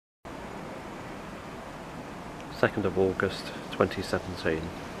2nd of August 2017,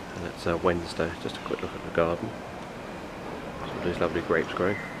 and it's Wednesday. Just a quick look at the garden. Some of these lovely grapes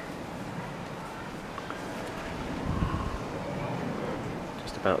growing.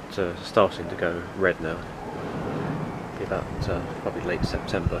 Just about starting to go red now. Be about probably late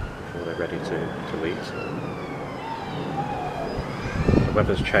September before they're ready to eat. The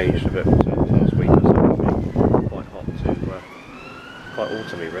weather's changed a bit last week or so. It's been quite hot to quite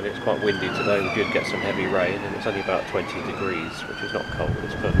autumny really. It's quite windy today. We did get some heavy rain and it's only about 20 degrees, which is not cold.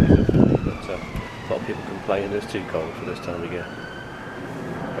 It's perfectly good for me, but a lot of people complain it's too cold for this time of year.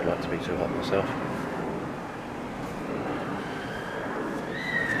 I don't like to be too hot myself.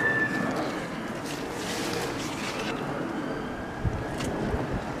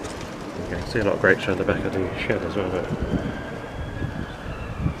 You can see a lot of grapes around the back of the shed as well.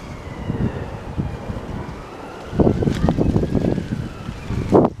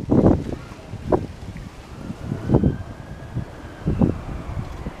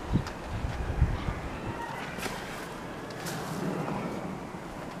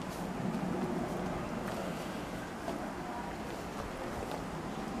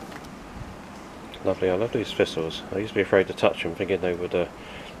 Lovely, I love these thistles. I used to be afraid to touch them, thinking they would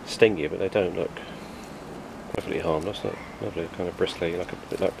sting you, but they don't. Look, perfectly harmless. Look, lovely, kind of bristly, like a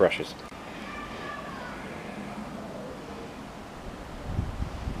bit like brushes.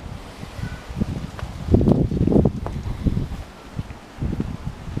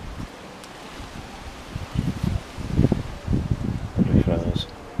 Lovely flowers,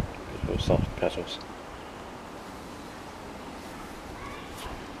 beautiful soft petals.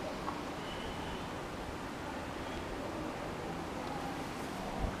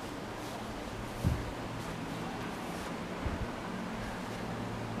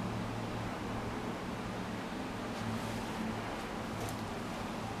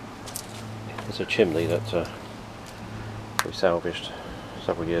 There's a chimney that we salvaged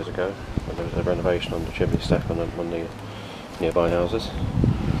several years ago when there was a renovation on the chimney stack on one of the nearby houses.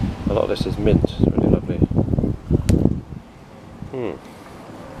 A lot of this is mint, it's really lovely.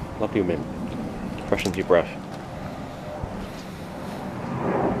 Lovely mint, freshens your breath.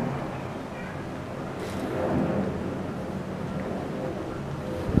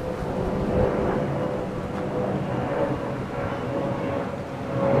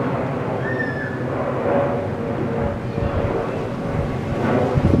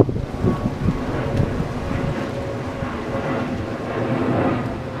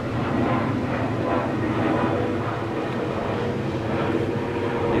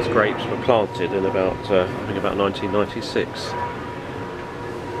 Grapes were planted in about, I think about 1996.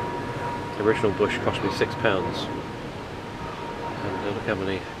 The original bush cost me £6. And look how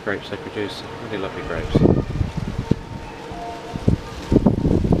many grapes they produce. Really lovely grapes.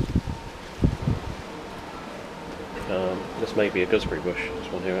 This may be a gooseberry bush,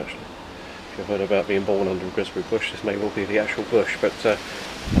 this one here actually. If you've heard about being born under a gooseberry bush, this may well be the actual bush, but I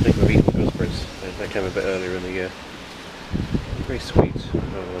think we've eaten gooseberries. They came a bit earlier in the year. Very sweet. The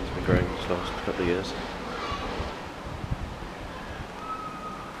ones have been growing this last couple of years.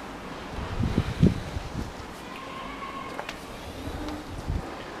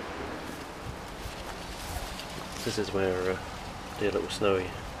 This is where dear little Snowy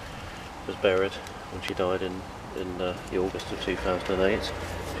was buried when she died in the August of 2008.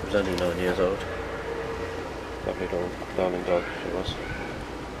 She was only 9 years old. Lovely little darling dog she was.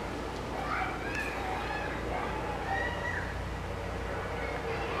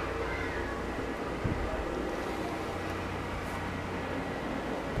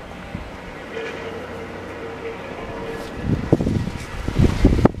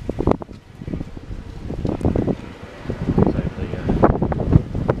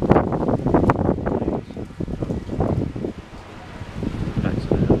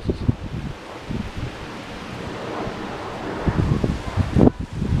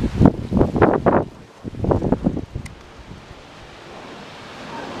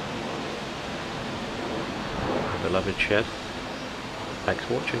 Beloved shed. Thanks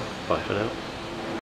for watching. Bye for now.